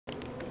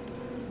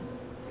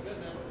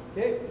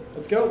Okay,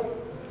 let's go.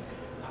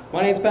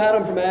 My name's Pat,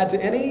 I'm from Add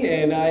to Any,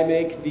 and I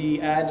make the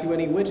Add to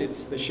Any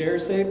widgets, the Share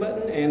Save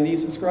button and the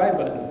Subscribe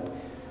button.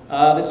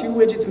 The two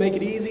widgets make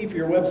it easy for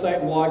your website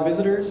and blog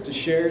visitors to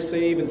share,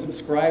 save, and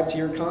subscribe to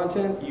your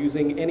content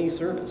using any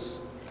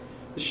service.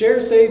 The Share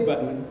Save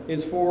button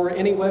is for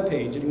any web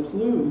page. It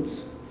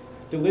includes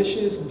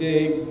Delicious,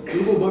 Dig,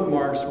 Google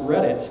Bookmarks,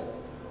 Reddit,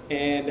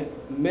 and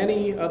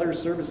many other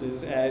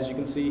services, as you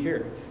can see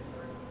here.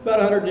 About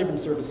 100 different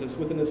services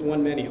within this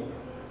one menu.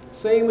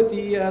 Same with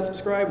the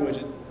Subscribe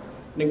widget.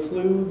 It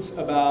includes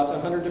about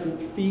 100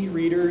 different feed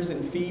readers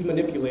and feed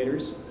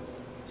manipulators.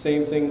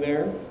 Same thing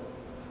there.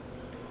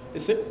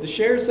 The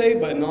Share Save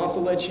button also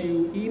lets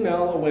you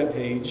email a web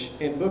page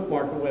and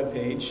bookmark a web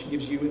page.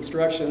 Gives you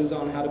instructions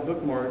on how to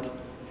bookmark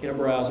in a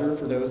browser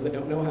for those that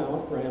don't know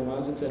how,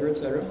 grandmas, etc.,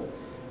 etc.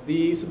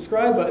 The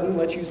Subscribe button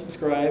lets you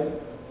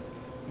subscribe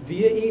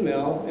via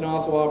email and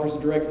also offers a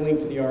direct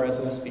link to the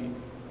RSS feed.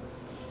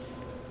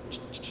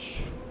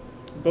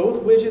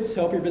 Both widgets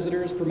help your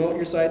visitors promote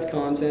your site's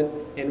content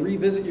and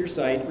revisit your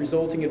site,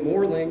 resulting in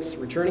more links,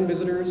 returning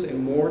visitors,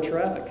 and more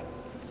traffic.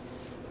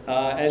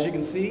 As you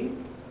can see,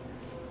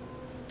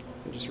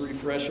 just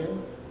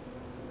refreshing,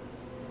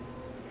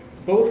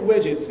 both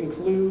widgets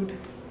include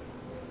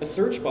a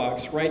search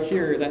box right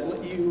here that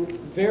let you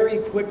very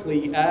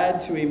quickly add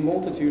to a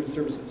multitude of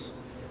services.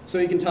 So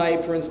you can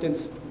type, for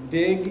instance,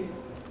 Dig,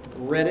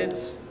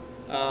 Reddit,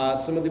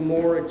 some of the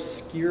more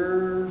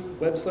obscure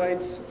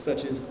websites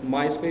such as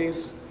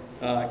MySpace,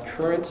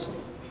 Current,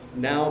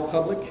 Now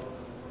Public.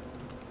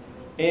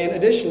 And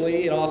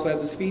additionally, it also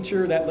has this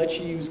feature that lets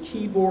you use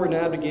keyboard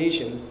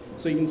navigation.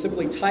 So you can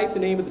simply type the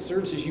name of the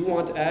services you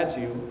want to add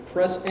to,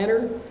 press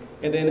enter,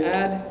 and then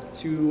add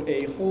to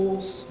a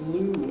whole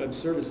slew of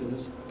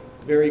services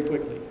very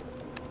quickly.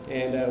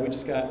 And we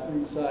just got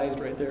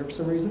resized right there for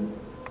some reason.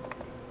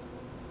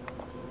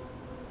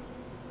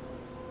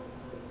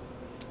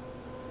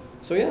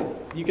 So yeah,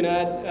 you can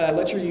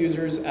let your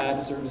users add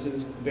to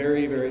services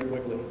very, very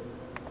quickly.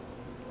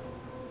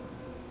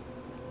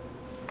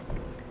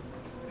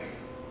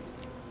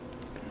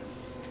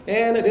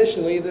 And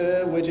additionally,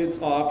 the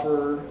widgets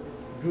offer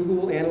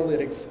Google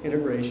Analytics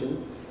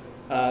integration,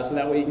 so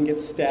that way you can get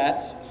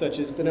stats such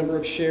as the number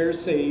of shares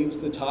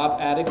saved, the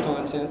top added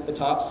content, the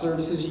top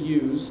services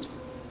used,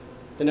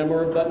 the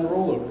number of button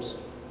rollovers.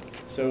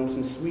 So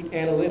some sweet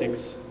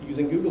analytics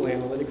using Google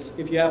Analytics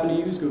if you happen to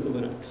use Google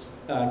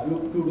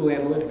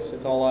Analytics.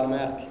 It's all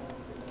automatic.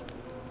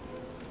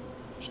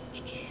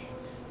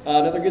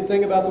 Another good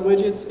thing about the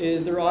widgets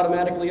is they're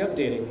automatically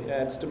updating.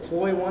 It's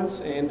deploy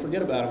once and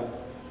forget about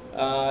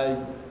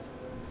them.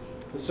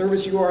 The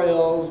service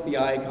URLs, the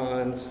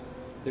icons,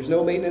 there's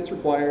no maintenance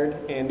required,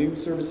 and new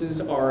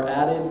services are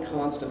added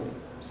constantly.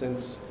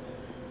 Since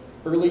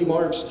early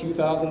March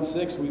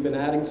 2006, we've been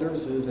adding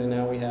services, and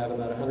now we have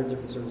about 100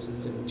 different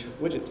services in each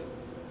widget.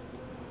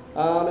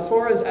 As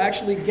far as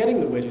actually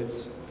getting the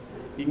widgets,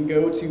 you can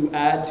go to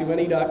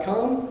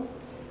addtoany.com,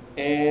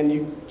 and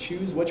you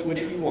choose which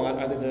widget you want,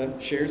 either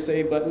the Share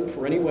Save button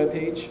for any web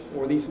page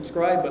or the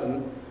Subscribe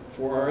button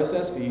for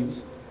RSS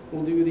feeds.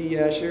 We'll do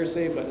the Share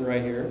Save button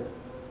right here.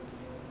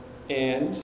 And